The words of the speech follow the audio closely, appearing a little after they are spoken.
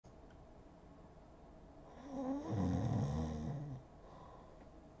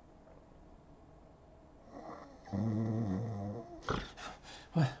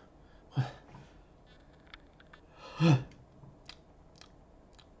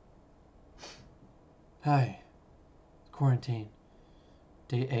Hi. Quarantine.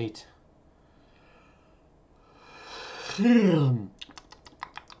 Day 8. You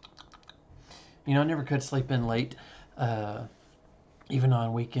know, I never could sleep in late, even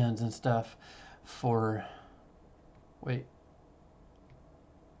on weekends and stuff for... Wait.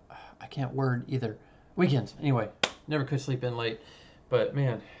 I can't word either. Weekends. Anyway, never could sleep in late. But,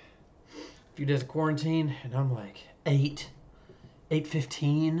 man, a few days of quarantine, and I'm like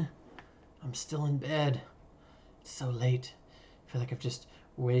 8:15. I'm still in bed. It's so late. I feel like I've just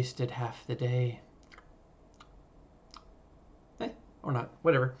wasted half the day. Or not.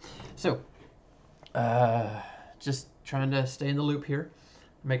 Whatever. So, just trying to stay in the loop here.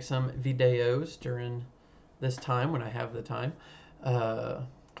 Make some videos during this time when I have the time.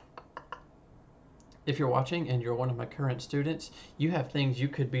 If you're watching and you're one of my current students, you have things you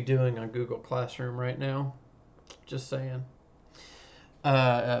could be doing on Google Classroom right now. Just saying.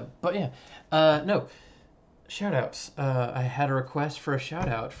 But yeah, no. Shoutouts. I had a request for a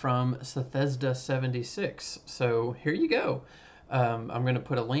shoutout from Sethesda 76. So here you go. I'm going to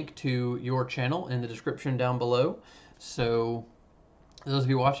put a link to your channel in the description down below. So those of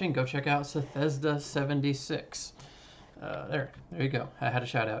you watching, go check out Sethesda 76. There you go. I had a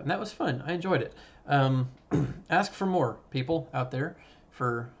shout out, and that was fun. I enjoyed it. Ask for more people out there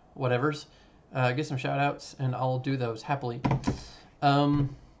for whatevers. Get some shout outs, and I'll do those happily.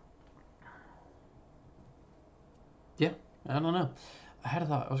 Yeah, I don't know. I had a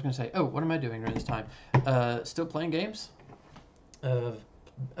thought. I was going to say, oh, what am I doing during this time? Still playing games.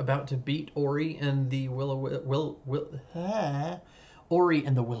 About to beat Ori and the Ori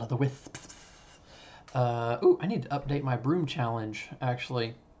and the Will of the Wisps. Ooh, I need to update my broom challenge,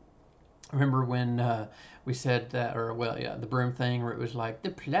 actually. Remember when we said that, or well, yeah, the broom thing where it was like, the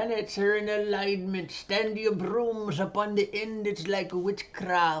planets are in alignment, stand your brooms upon the end, it's like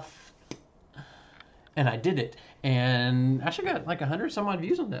witchcraft. And I did it, and I actually got like 100 some odd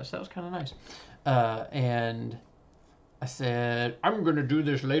views on this. That was kind of nice. And I said, I'm going to do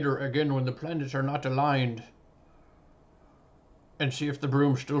this later again when the planets are not aligned and see if the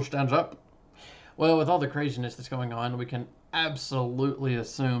broom still stands up. Well, with all the craziness that's going on, we can absolutely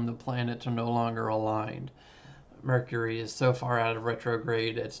assume the planets are no longer aligned. Mercury is so far out of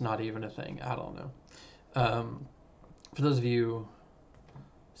retrograde, it's not even a thing. I don't know. For those of you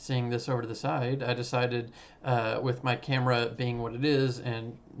seeing this over to the side, I decided with my camera being what it is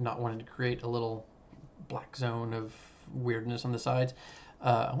and not wanting to create a little black zone of weirdness on the sides,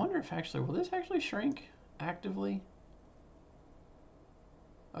 I wonder if actually, will this actually shrink actively?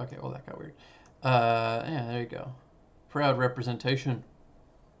 Okay, well that got weird. Yeah, there you go. Proud representation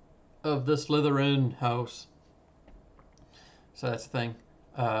of the Slytherin house. So that's the thing.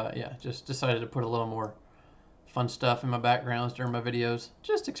 Yeah, just decided to put a little more fun stuff in my backgrounds during my videos.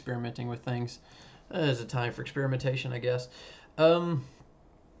 Just experimenting with things. There's a time for experimentation, I guess.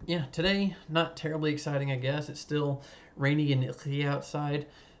 Yeah, today, not terribly exciting, I guess. It's still rainy and icky outside.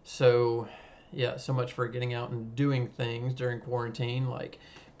 So, yeah, so much for getting out and doing things during quarantine, like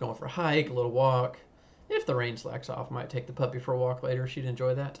going for a hike, a little walk. If the rain slacks off, I might take the puppy for a walk later. She'd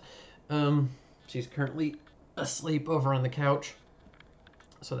enjoy that. She's currently asleep over on the couch.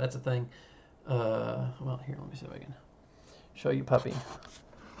 So that's a thing. Well, here, let me see if I can show you puppy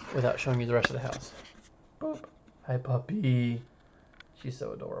without showing you the rest of the house. Boop. Hi, puppy. She's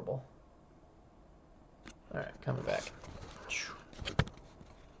so adorable. All right, coming back.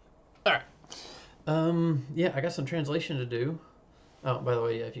 All right. Yeah, I got some translation to do. Oh, by the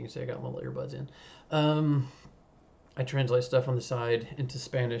way, yeah, if you can see, I got my little earbuds in. I translate stuff on the side into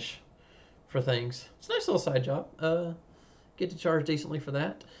Spanish for things. It's a nice little side job. Get to charge decently for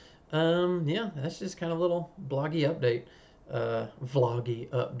that. Yeah, that's just kind of a little bloggy update. Vloggy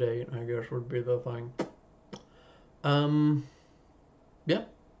update, I guess would be the thing. Yeah,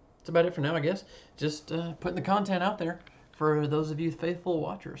 that's about it for now, I guess. Just putting the content out there for those of you faithful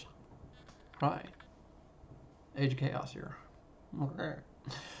watchers. Hi. Age of Chaos here. Okay.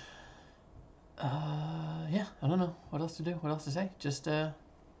 Yeah, I don't know what else to do, what else to say. Just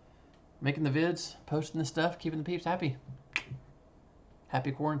making the vids, posting the stuff, keeping the peeps happy.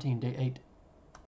 Happy quarantine, day 8.